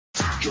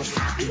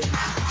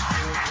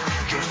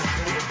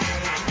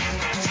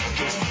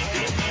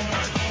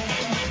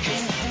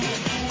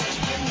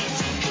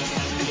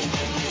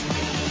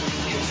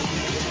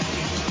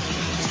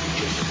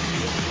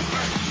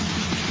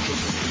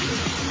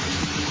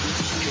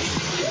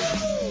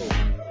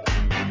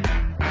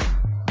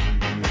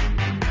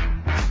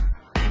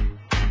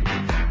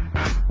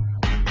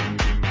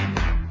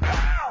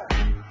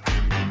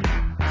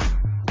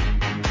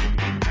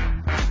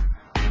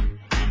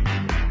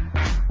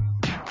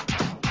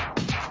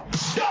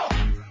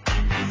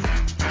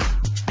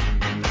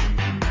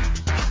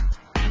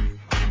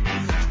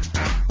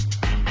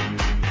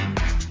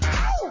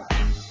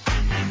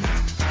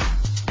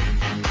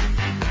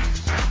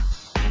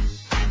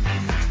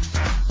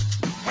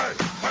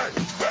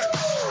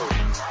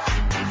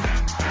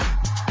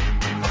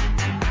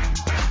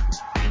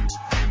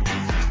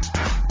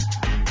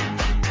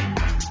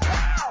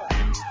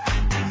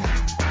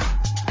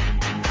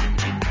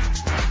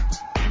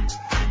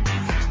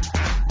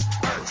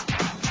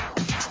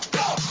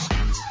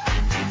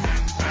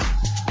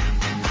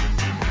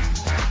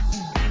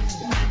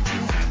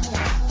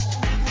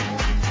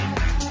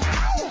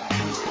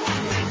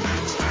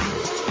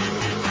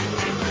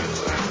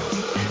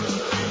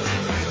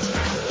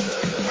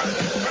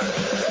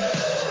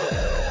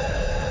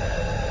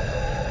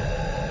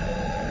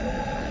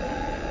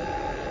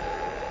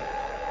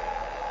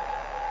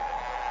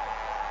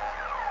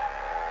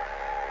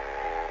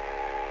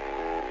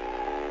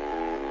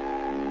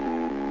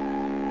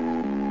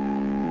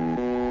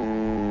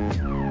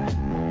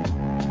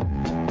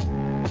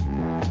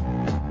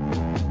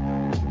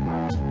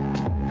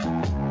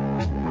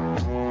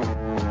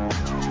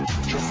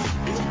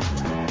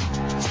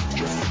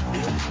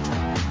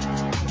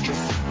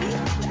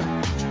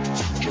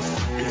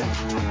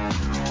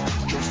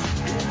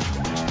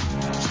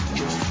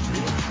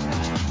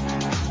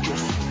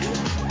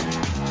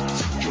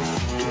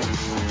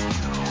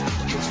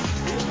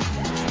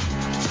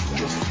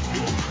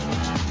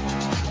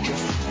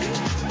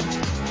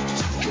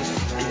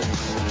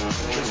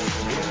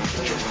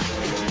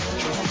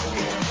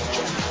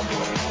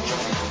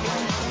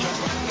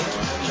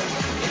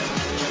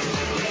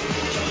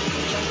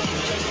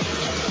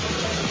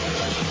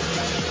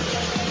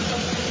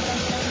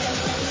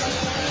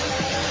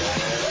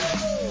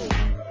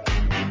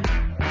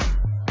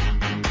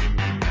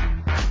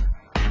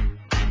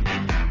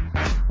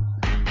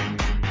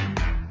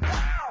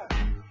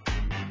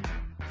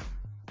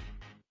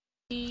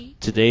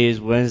Today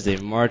is Wednesday,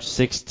 March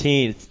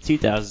 16th,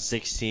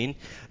 2016.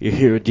 You're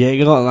here with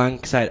Diego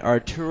alongside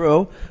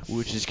Arturo,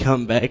 which has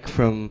come back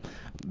from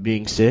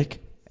being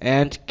sick,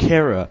 and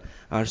Kara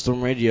on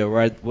Storm Radio,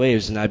 Ride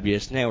Waves, and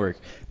IBS Network.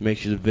 Make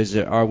sure to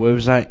visit our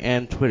website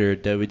and Twitter,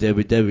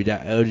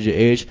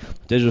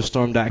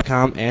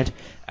 www.ljhdigitalstorm.com and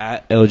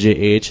at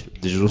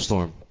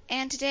ljhdigitalstorm.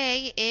 And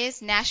today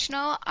is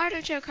National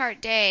Artichoke Heart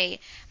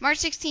Day. March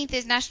 16th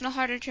is National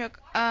Artichoke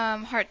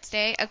Hearts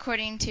Day,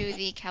 according to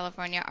the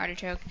California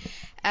Artichoke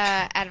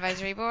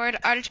Advisory Board.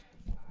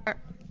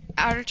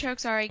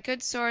 Artichokes are a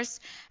good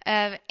source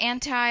of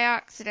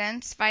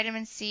antioxidants,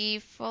 vitamin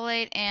C,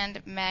 folate,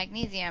 and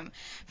magnesium.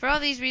 For all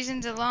these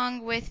reasons,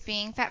 along with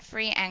being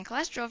fat-free and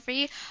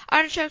cholesterol-free,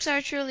 artichokes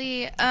are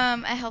truly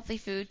a healthy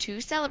food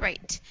to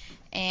celebrate.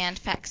 And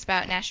facts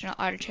about National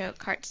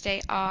Artichoke Hearts Day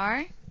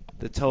are...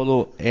 The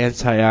total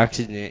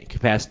antioxidant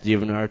capacity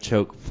of an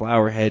artichoke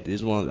flower head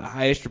is one of the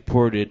highest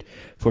reported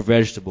for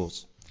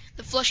vegetables.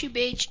 The fleshy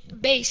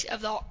base of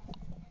the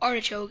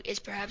artichoke is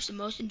perhaps the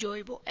most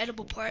enjoyable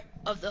edible part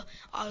of the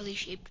oddly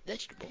shaped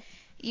vegetable.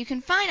 You can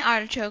find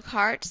artichoke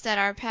hearts that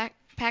are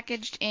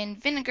packaged in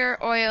vinegar,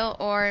 oil,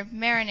 or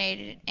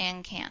marinated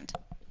and canned.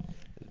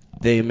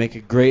 They make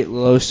a great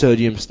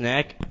low-sodium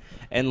snack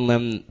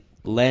and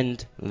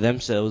lend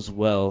themselves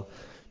well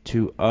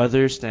to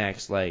other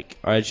snacks like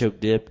artichoke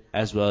dip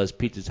as well as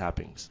pizza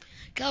toppings.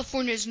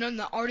 California is known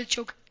the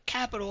artichoke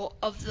capital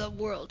of the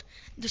world.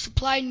 They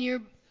supply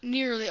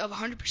nearly of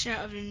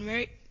 100% of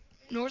the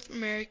North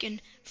American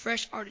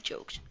fresh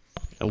artichokes.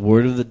 A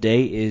word of the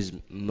day is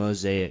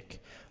mosaic.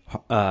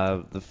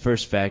 The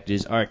first fact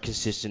is art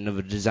consistent of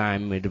a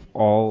design made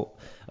of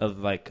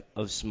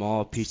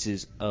small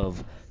pieces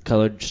of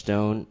colored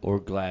stone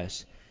or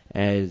glass.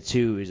 And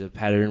 2 is a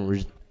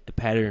pattern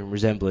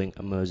resembling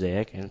a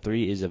mosaic, and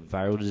 3 is a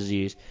viral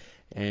disease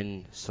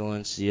in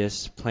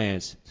solanaceous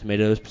plants,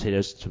 tomatoes,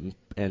 potatoes,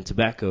 and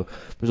tobacco,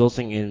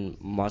 resulting in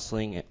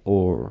mottling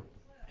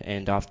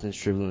and often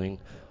shriveling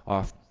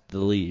off the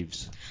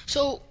leaves.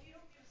 So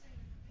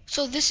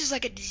this is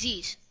like a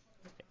disease.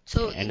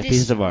 So and a this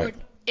piece of art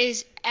word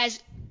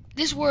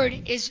this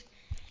word is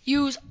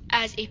used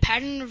as a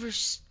pattern of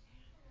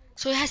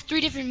so it has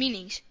 3 different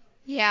meanings.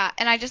 Yeah,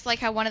 and I just like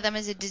how one of them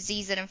is a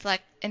disease that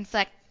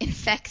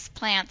infects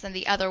plants, and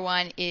the other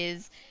one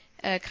is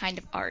a kind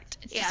of art.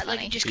 It's yeah, just like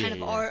funny. just kind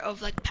of art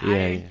of like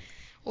pattern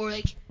or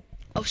like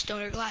of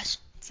stone or glass.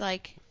 It's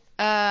like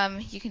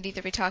you can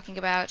either be talking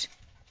about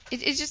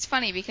It's just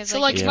funny because So,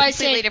 like like, it's if I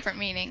completely say, different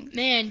meaning.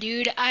 man,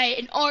 dude,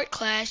 in art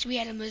class we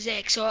had a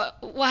mosaic. So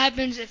what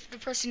happens if the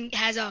person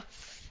has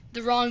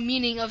the wrong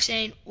meaning of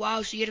saying,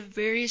 wow, so you had a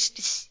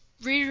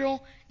viral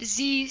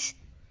disease,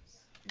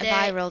 A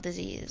that viral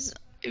disease.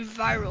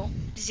 viral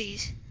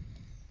disease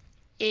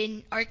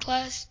in art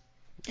class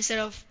instead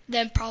of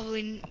them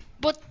probably,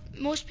 but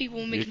most people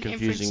will make You're an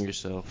confusing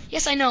inference. yourself.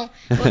 Yes, I know,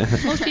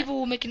 but most people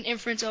will make an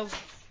inference of,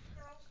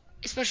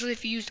 especially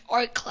if you used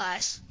art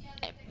class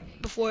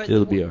before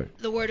It'll be art.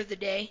 the word of the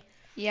day.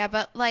 Yeah,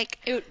 but like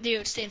They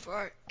would stand for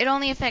art. it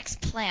only affects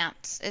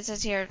plants. It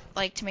says here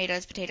like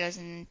tomatoes, potatoes,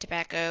 and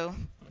tobacco,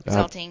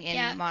 resulting in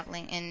Yeah.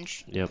 mottling and,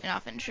 Yep. and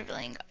often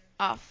shriveling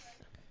off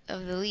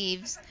of the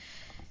leaves.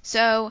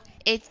 So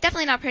it's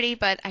definitely not pretty,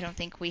 but I don't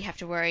think we have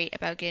to worry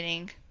about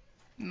getting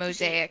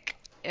mosaic,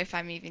 if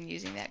I'm even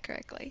using that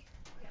correctly.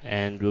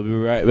 And we'll be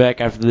right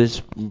back after this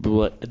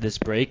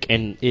break.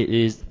 And it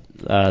is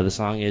the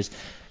song is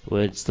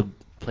it's the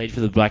played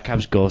for the Black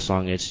Ops goal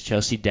song. It's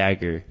Chelsea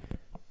Dagger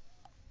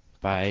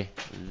by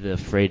the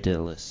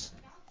Fratellis.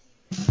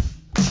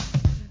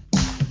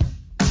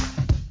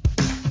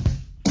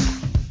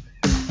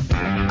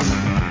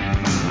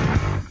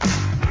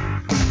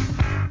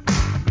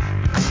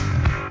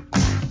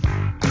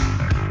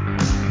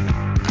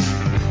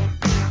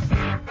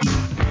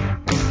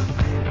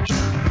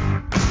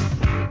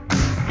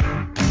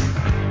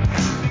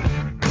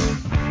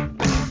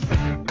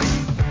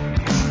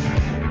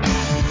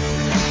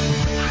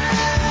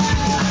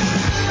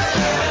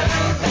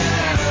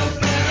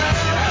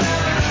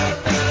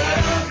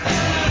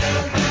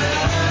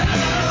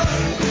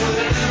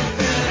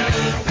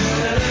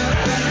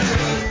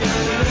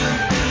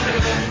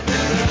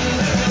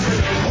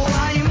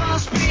 Why you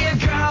must be a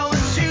girl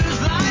with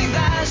shoes like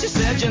that? She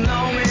said you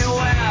know me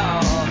well.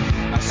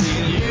 I've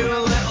seen you,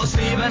 little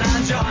Stephen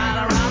and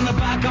Joanna around the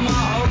back of my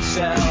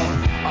hotel.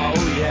 Oh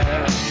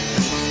yeah.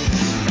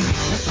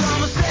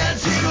 Someone said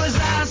she was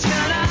asking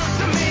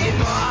after me,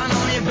 but I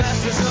know you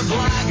best as a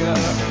blagger.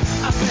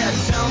 I said,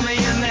 tell me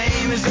your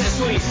name, is it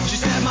sweet? She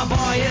said my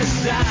boy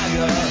is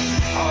Dagger.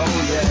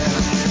 Oh yeah.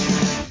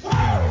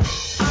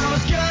 I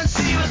was good,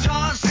 she was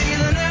hot,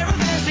 stealing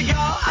everything she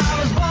got. I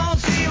was bold,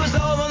 she was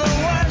over the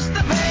worst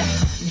of it.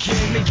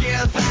 Give me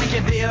gear, thank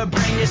you dear.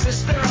 Bring your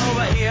sister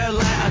over here,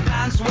 let her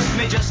dance with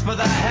me just for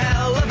the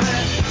hell of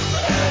it.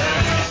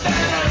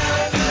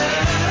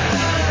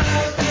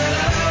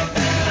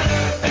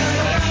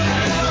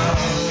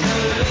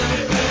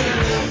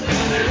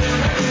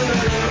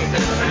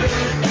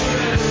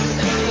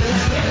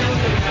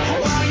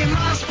 Well, you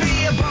must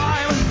be a boy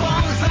with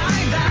bones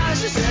like that.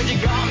 She said you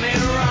got me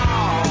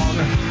wrong.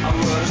 I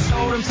would have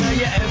sold him to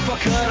you if I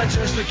could. I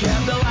just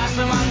kept the last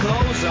of my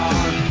clothes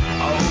on.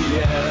 Oh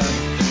yeah.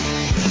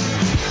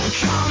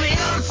 Call me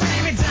up,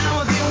 take me down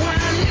with you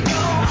when you go.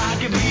 I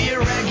could be a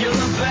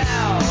regular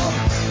belle.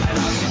 And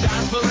I should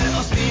dance for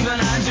little Stephen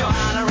and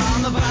Joanna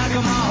around the back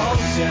of my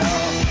hotel.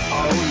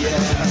 Oh yeah.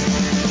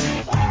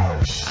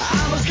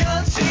 I was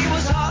good, she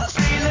was hot,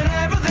 stealing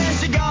everything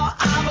she got.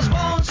 I was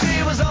bold,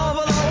 she was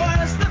over the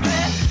worst of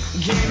it.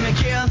 Give me a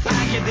kill,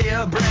 thank you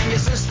dear. Bring your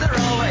sister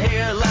over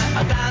here, let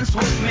her dance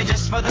with me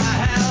just for the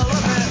hell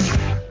of it.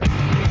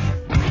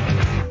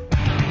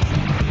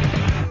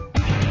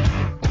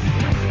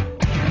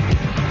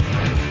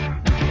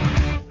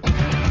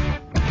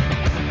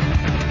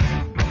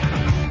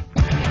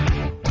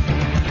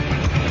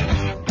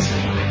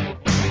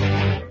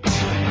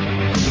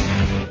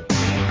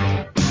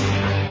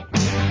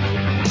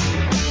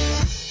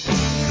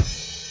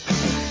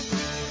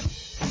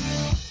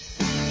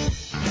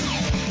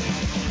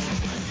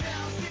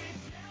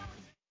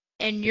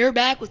 And you're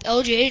back with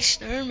LJH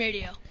Stern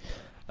Radio.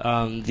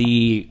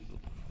 The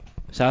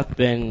South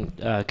Bend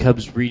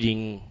Cubs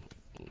Reading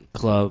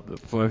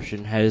Club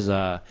portion is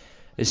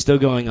still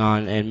going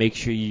on, and make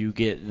sure you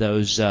get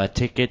those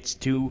tickets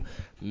to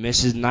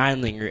Mrs.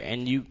 Ninelinger.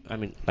 And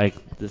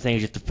the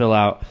things you have to fill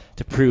out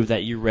to prove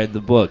that you read the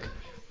book,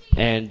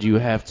 and you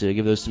have to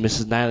give those to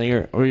Mrs.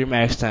 Ninelinger or your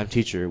Max Time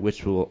teacher,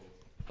 which who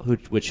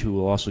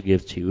will also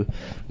give to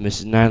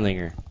Mrs.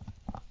 Ninelinger.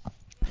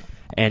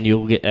 And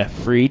you'll get a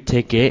free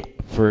ticket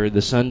for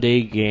the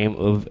Sunday game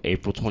of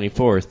April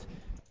 24th.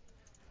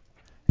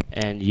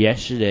 And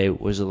yesterday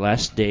was the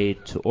last day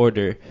to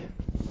order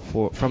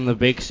from the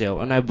bake sale,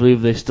 and I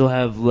believe they still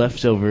have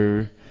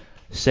leftover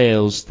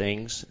sales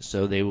things,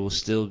 so they'll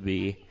still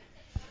be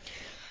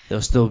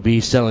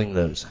selling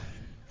those.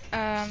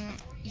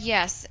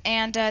 Yes,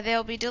 and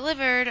they'll be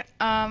delivered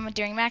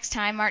during Max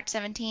Time, March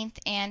 17th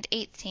and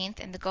 18th,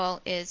 and the goal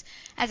is,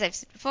 as I've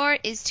said before,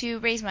 is to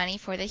raise money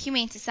for the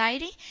Humane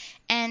Society.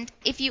 And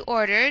if you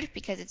ordered,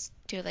 because it's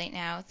too late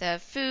now, the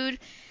food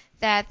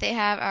that they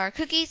have are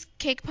cookies,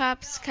 cake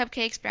pops,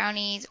 cupcakes,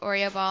 brownies,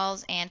 Oreo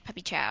balls, and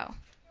puppy chow.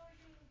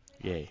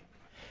 Yay.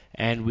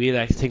 And we'd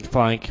like to thank the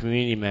following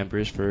community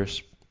members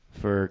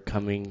for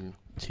coming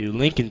to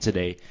Lincoln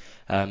today.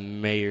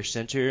 Mayor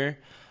Center,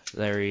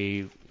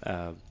 Larry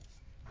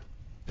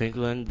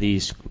Pinkland,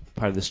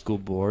 part of the school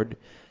board,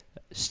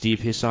 Steve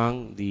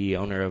Hissong, the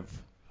owner of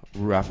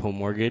Ruffo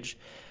Mortgage,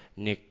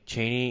 Nick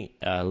Cheney,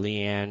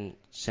 Leanne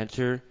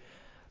Center,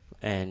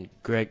 and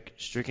Greg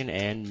Stricken,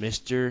 and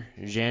Mr.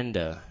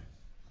 Janda.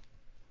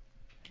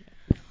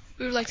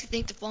 We would like to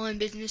thank the following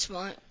business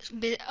for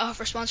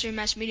sponsoring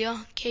mass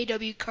media: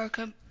 KW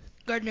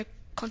Gardner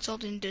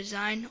Consulting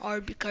Design,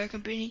 RB Car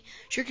Company,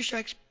 Sugar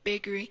Strikes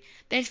Bakery,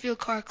 Bansfield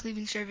Car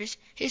Cleaning Service,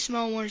 His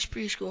Small Warners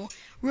Preschool,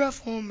 Rough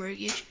Home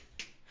Mortgage,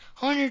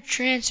 Hunter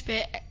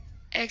Transpet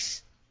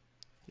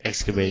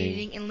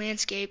Excavating and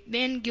Landscape,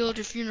 Van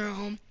Gilder Funeral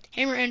Home,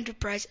 Hammer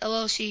Enterprise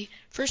LLC,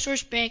 First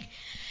Source Bank,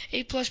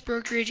 A Plus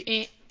Brokerage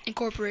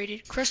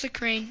Incorporated, Chrysler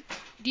Crane,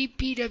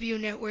 DPW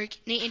Network,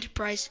 Nate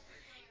Enterprise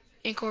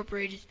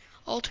Incorporated,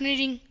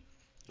 Alternate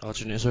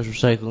Source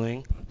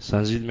Recycling,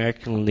 Sons of the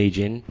American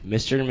Legion,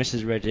 Mr. and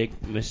Mrs.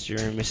 Reddick, Mr.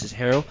 and Mrs.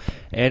 Harrell,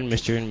 and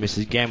Mr. and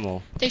Mrs.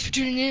 Gamble. Thanks for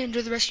tuning in.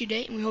 Enjoy the rest of your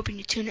day, and we hope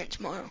you tune in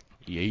tomorrow.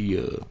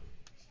 Yeah.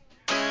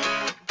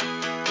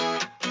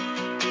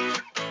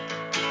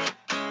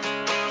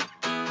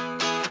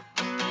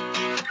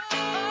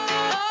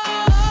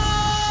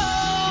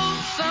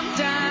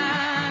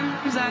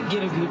 Sometimes I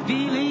get a good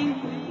feeling,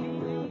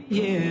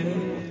 yeah.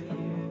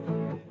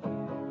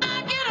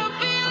 I get a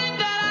feeling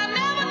that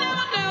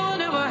I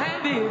never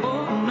had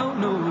before.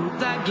 No,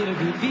 I get a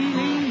good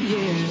feeling,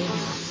 yeah.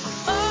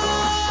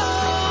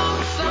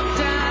 Oh,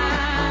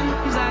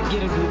 sometimes I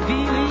get a good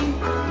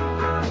feeling.